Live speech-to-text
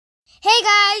Hey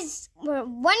guys, we're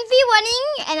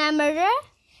 1v1ing and I'm Murder.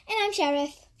 And I'm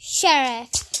Sheriff.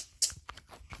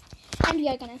 And we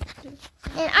are gonna do. And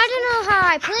I don't know how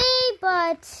I play,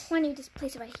 but Why don't you just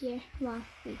place it right here? Well,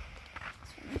 wait.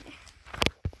 Right there.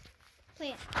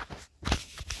 Play it.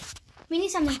 We need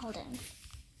something to hold it in.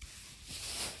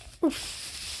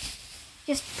 Oof.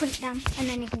 Just put it down and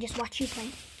then you can just watch you play.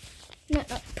 No,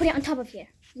 put it on top of here.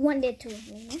 You want it to,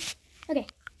 you know? Okay.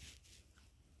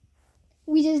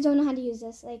 We just don't know how to use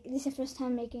this. Like, this is the first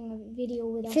time making a video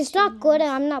with us. if it's not good,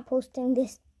 I'm not posting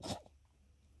this.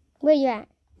 Where you at?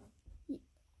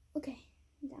 Okay.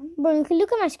 Down. Bro, you can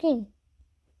look at my screen.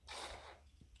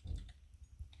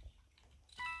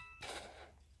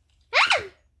 Ah!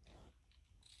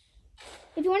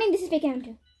 If you're wondering, this is fake M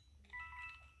too.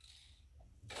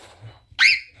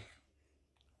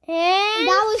 And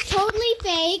that was totally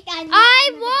fake. And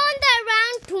I won that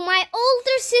round to my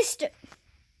older sister.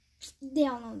 They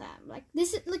all know that. Like,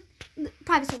 this is like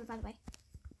private server, by the way.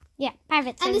 Yeah,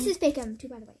 private server. And this is fake M too,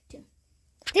 by the way, too.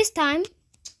 This time.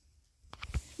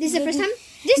 This is the first time.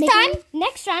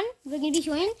 Next round, we're gonna be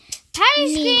showing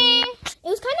Paris screen. It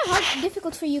was kind of hard,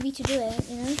 difficult for Yuvi to do it,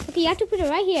 you know. Okay, you have to put it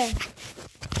right here.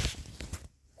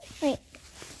 Wait,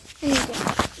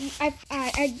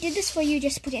 I did this for you.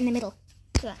 Just put it in the middle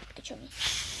so that you can show me.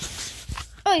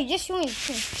 Oh, you just showing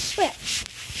it. Wait,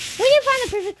 We didn't find the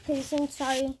perfect position.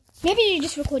 Sorry. maybe you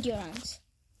just record your rounds.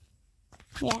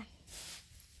 Yeah.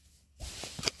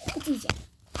 It's easier.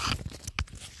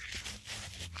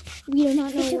 We do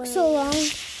not know. It took so long.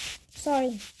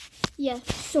 Sorry. Yeah,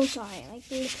 so sorry. Like,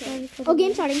 literally. Oh,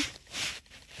 game starting.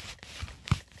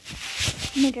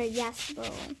 Nigga, yes, bro.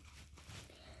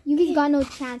 Yuvi's got no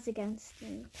chance against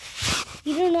me.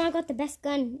 You don't know I got the best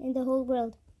gun in the whole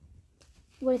world.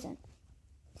 What is it?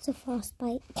 It's a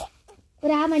frostbite.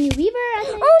 But I have my new Weaver.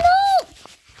 Oh no!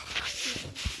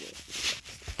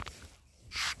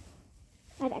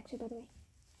 I have extra, by the way.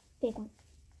 Fake one.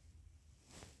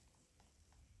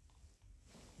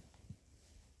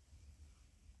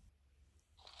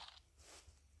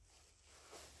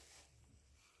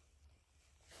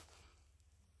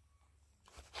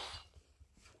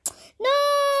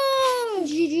 No!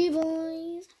 GG,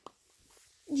 boys.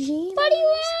 GG. But you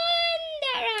won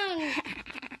that round.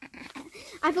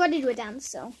 I forgot to do a dance,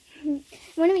 so.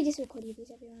 Why don't we just record you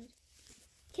these every round?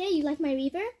 Okay, you like my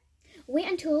Reaver? Wait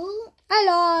until. I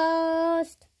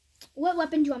lost. What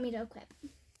weapon do you want me to equip?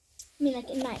 I mean, like,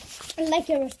 a knife. Like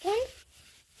your respawn?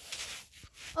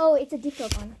 Oh, it's a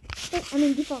default one. I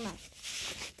mean, default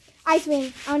knife. Ice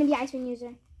Wing. I want to be Ice Wing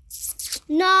user.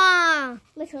 Nah.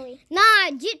 Literally.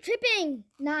 Nah, jet tripping.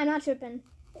 Nah, I'm not tripping.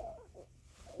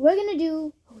 We're gonna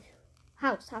do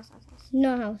house.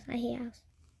 No house. I hate house.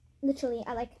 Literally,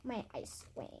 I like my Ice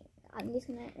Wing. I'm just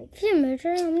gonna like. If you're a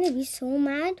murderer, I'm gonna be so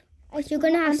mad. You're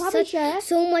gonna have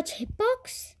so much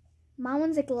hitbox. My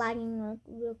one's like lagging like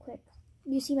real quick.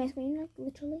 You see my screen, like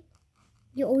literally?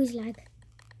 You always lag.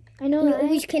 I know. You Right?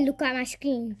 always can look at my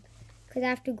screen because I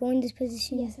have to go in this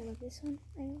position. Yes, I love this one.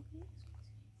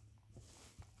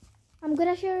 I'm good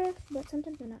at Sheriff, but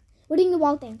sometimes I'm not. We're doing the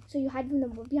wall thing. So you hide from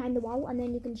behind the wall, and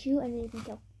then you can shoot, and then you can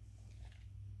kill.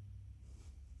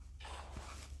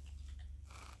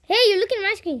 Hey, you're looking at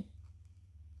my screen.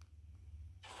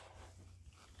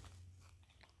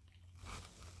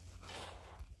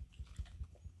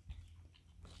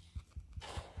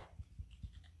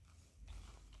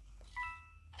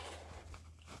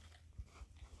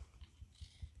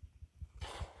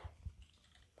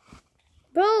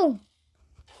 Bro.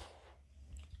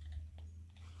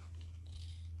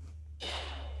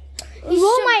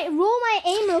 Roll my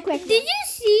aim real quick. Did you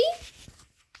see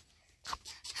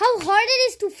how hard it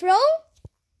is to throw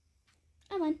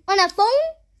I won. on a phone?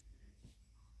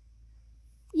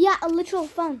 Yeah, a literal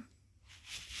phone.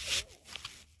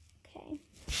 Okay.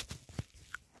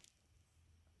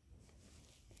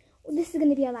 Well, this is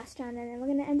gonna be our last round, and then we're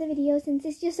gonna end the video since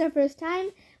it's just our first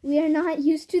time. We are not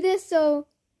used to this, so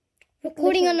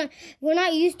Recording on a, we're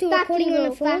not used to recording on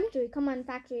a phone. Factory, come on,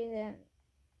 factory.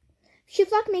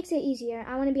 Shift lock makes it easier.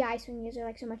 I want to be Ice Wing user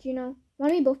like so much, you know. Why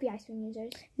don't we both be Ice Wing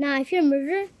users? Nah, if you're a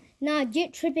murderer, nah,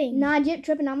 jet tripping. Nah, jet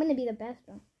tripping. I'm gonna be the best,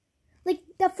 bro. Like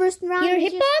the first round. Your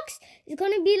hitbox is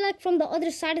gonna be like from the other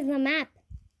side of the map.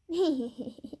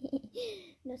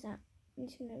 No, it's not. I'm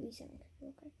just gonna reset it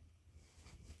real quick.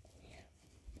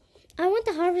 I want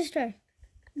the harvester.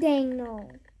 Dang no.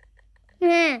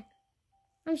 Nah.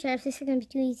 I'm sure this is gonna be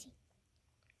too easy.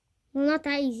 Well, not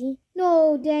that easy.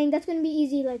 No, dang, that's gonna be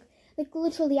easy. Like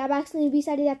literally, I've accidentally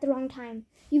resetted at the wrong time.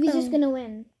 Yuvi's just gonna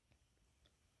win.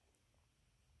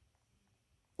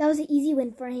 That was an easy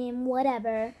win for him.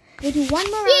 Whatever. We'll do one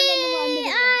more round and then we'll end the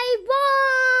video. I won!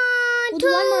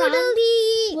 do one more round.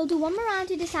 Totally. We'll do one more round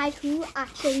to decide who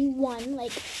actually won,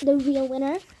 like the real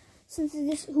winner. Since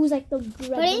this, who's like the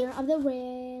winner of the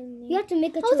win. You have to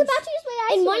make a I was choice. about to use my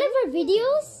eyes. In one of our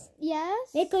videos,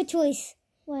 yes. make a choice.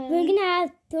 What? We're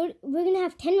gonna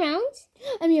have 10 rounds.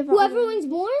 And Whoever wins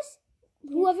more.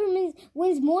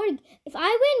 If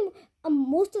I win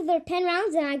most of the 10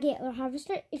 rounds, then I get a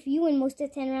harvester. If you win most of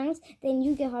the 10 rounds, then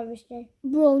you get harvester.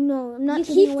 Bro, no, I'm not You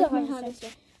trading keep away the my harvester.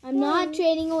 I'm not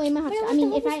trading away my harvester. But I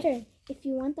mean, harvester. if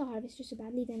you want the harvester so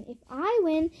badly, then if I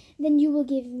win, then you will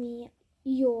give me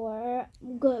your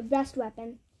best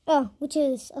weapon. Oh, which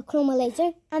is a chroma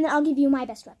laser. And then I'll give you my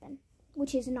best weapon,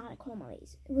 which is not a chroma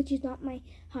laser, which is not my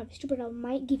harvester, but I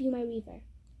might give you my reaver.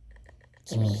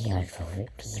 Give me your reaver right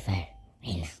now.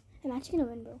 I'm actually gonna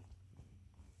win, bro.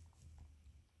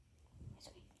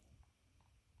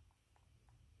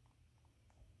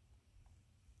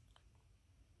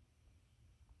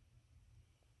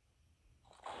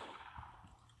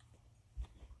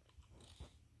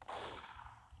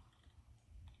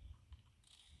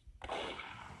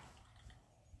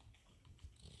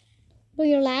 Bro,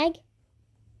 your lag?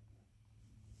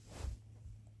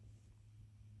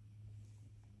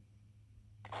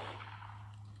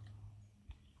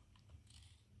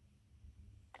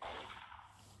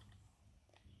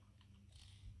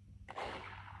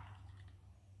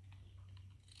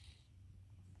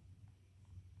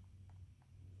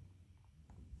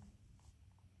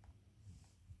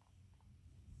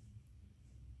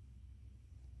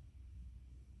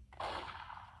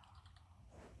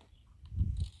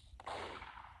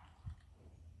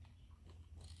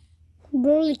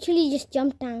 Bro literally just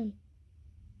jumped down.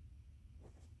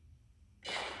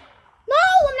 No,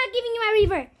 I'm not giving you my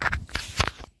reaver.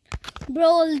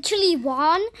 Bro literally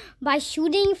won by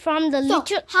shooting from the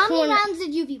literal How many corner. rounds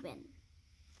did Yuvi win?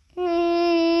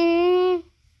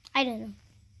 I don't know.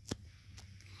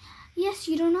 Yes,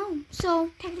 you don't know.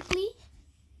 So technically,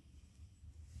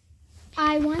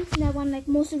 I won. And I won like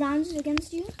most rounds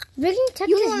against you. We're gonna check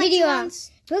You this won, like, video two out.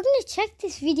 rounds. We're gonna check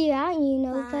this video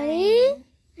out, buddy. Fine.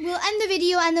 We'll end the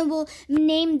video and then we'll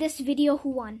name this video who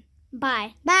won.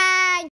 Bye. Bye.